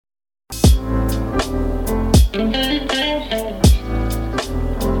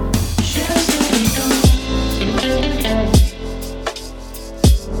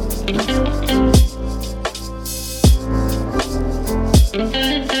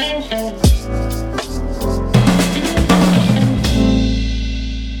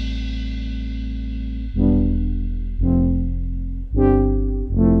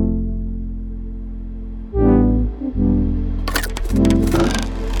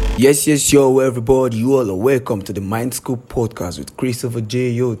Yes, yo, everybody, you all are welcome to the Mind School Podcast with Christopher J.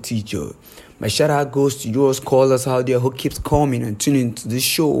 Yo, teacher. My shout out goes to yours callers out there who keeps coming and tuning to this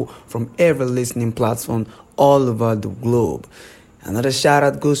show from every listening platform all over the globe. Another shout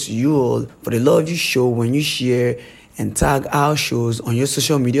out goes to you all for the love you show when you share and tag our shows on your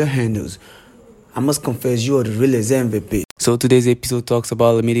social media handles. I must confess, you are the realest MVP. So today's episode talks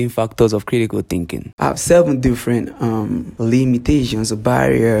about limiting factors of critical thinking. I have 7 different limitations or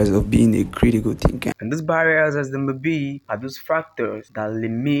barriers of being a critical thinker. And these barriers, as they may be, are those factors that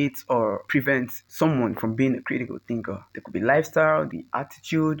limit or prevent someone from being a critical thinker. They could be lifestyle, the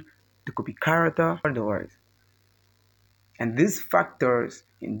attitude, they could be character, otherwise. And these factors,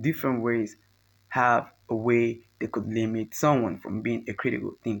 in different ways, have a way they could limit someone from being a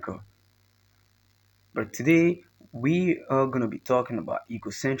critical thinker. But today, we are going to be talking about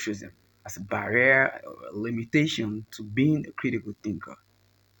egocentrism as a barrier or a limitation to being a critical thinker.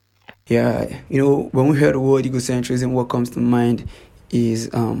 Yeah, when we hear the word egocentrism, what comes to mind is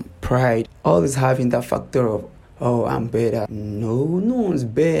pride. Always having that factor of, oh, I'm better. No one's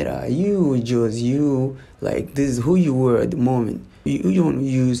better. You. Like, this is who you were at the moment. You don't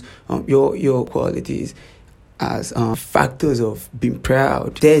use your qualities as factors of being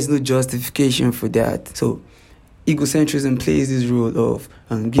proud. There is no justification for that. So egocentrism plays this role of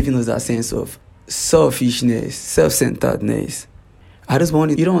giving us that sense of selfishness, self-centeredness. At this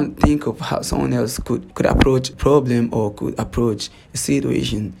point, you don't think of how someone else could approach a problem or could approach a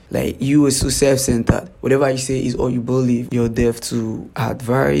situation. Like, you are so self-centered. Whatever you say is all you believe. You're deaf to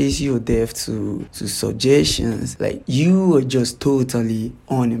advice. You're deaf to suggestions. Like, you are just totally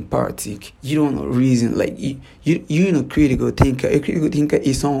unempathic. You don't know reason. Like, you're a critical thinker. A critical thinker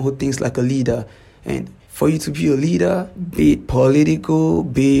is someone who thinks like a leader. And for you to be a leader, be it political,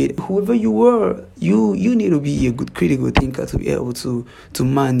 be it whoever you were, you need to be a good critical thinker to be able to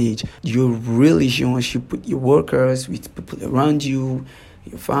manage your relationship with your workers, with people around you,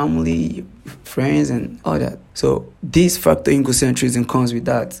 your family, your friends, and all that. So this factor egocentrism comes with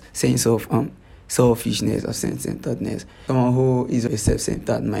that sense of selfishness or self-centeredness. Someone who is a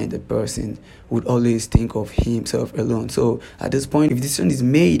self-centered minded person would always think of himself alone. So at this point, if decision is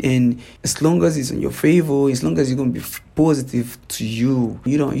made, and as long as it's in your favor, as long as you're gonna be positive to you,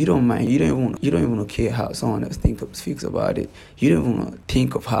 you don't mind. You don't even care how someone else speaks about it. You don't even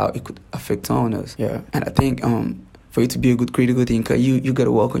think of how it could affect someone else. Yeah, and I think for you to be a good critical thinker, you gotta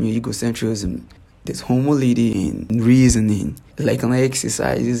work on your egocentrism. There's humility in reasoning. Like an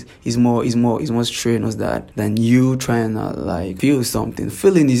exercise is more strenuous than you trying to like feel something.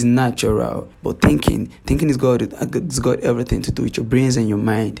 Feeling is natural, but thinking is it's got everything to do with your brains and your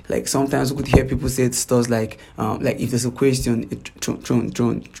mind. Like, sometimes we could hear people say stuff like if there's a question thrown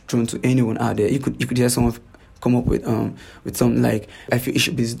to anyone out there, you could hear someone come up with something like, I feel it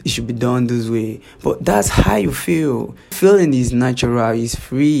should be done this way. But that's how you feel. Feeling is natural, is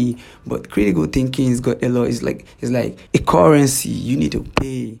free, but critical thinking has got a lot. It's like a currency you need to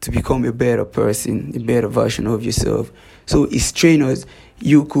pay to become a better person, a better version of yourself. So it's strenuous.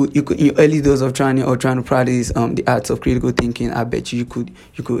 You could in your early days of trying to practice the arts of critical thinking, I bet you could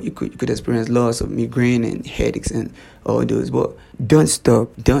experience lots of migraine and headaches and all those. But don't stop.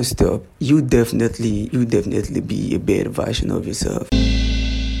 You definitely be a better version of yourself.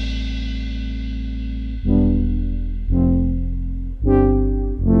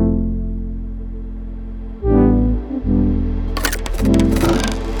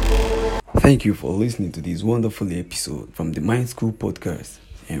 Thank you for listening to this wonderful episode from the Mind School Podcast.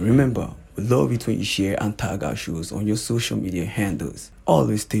 And remember, we love it when you share and tag our shows on your social media handles.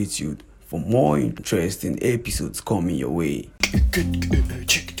 Always stay tuned for more interesting episodes coming your way.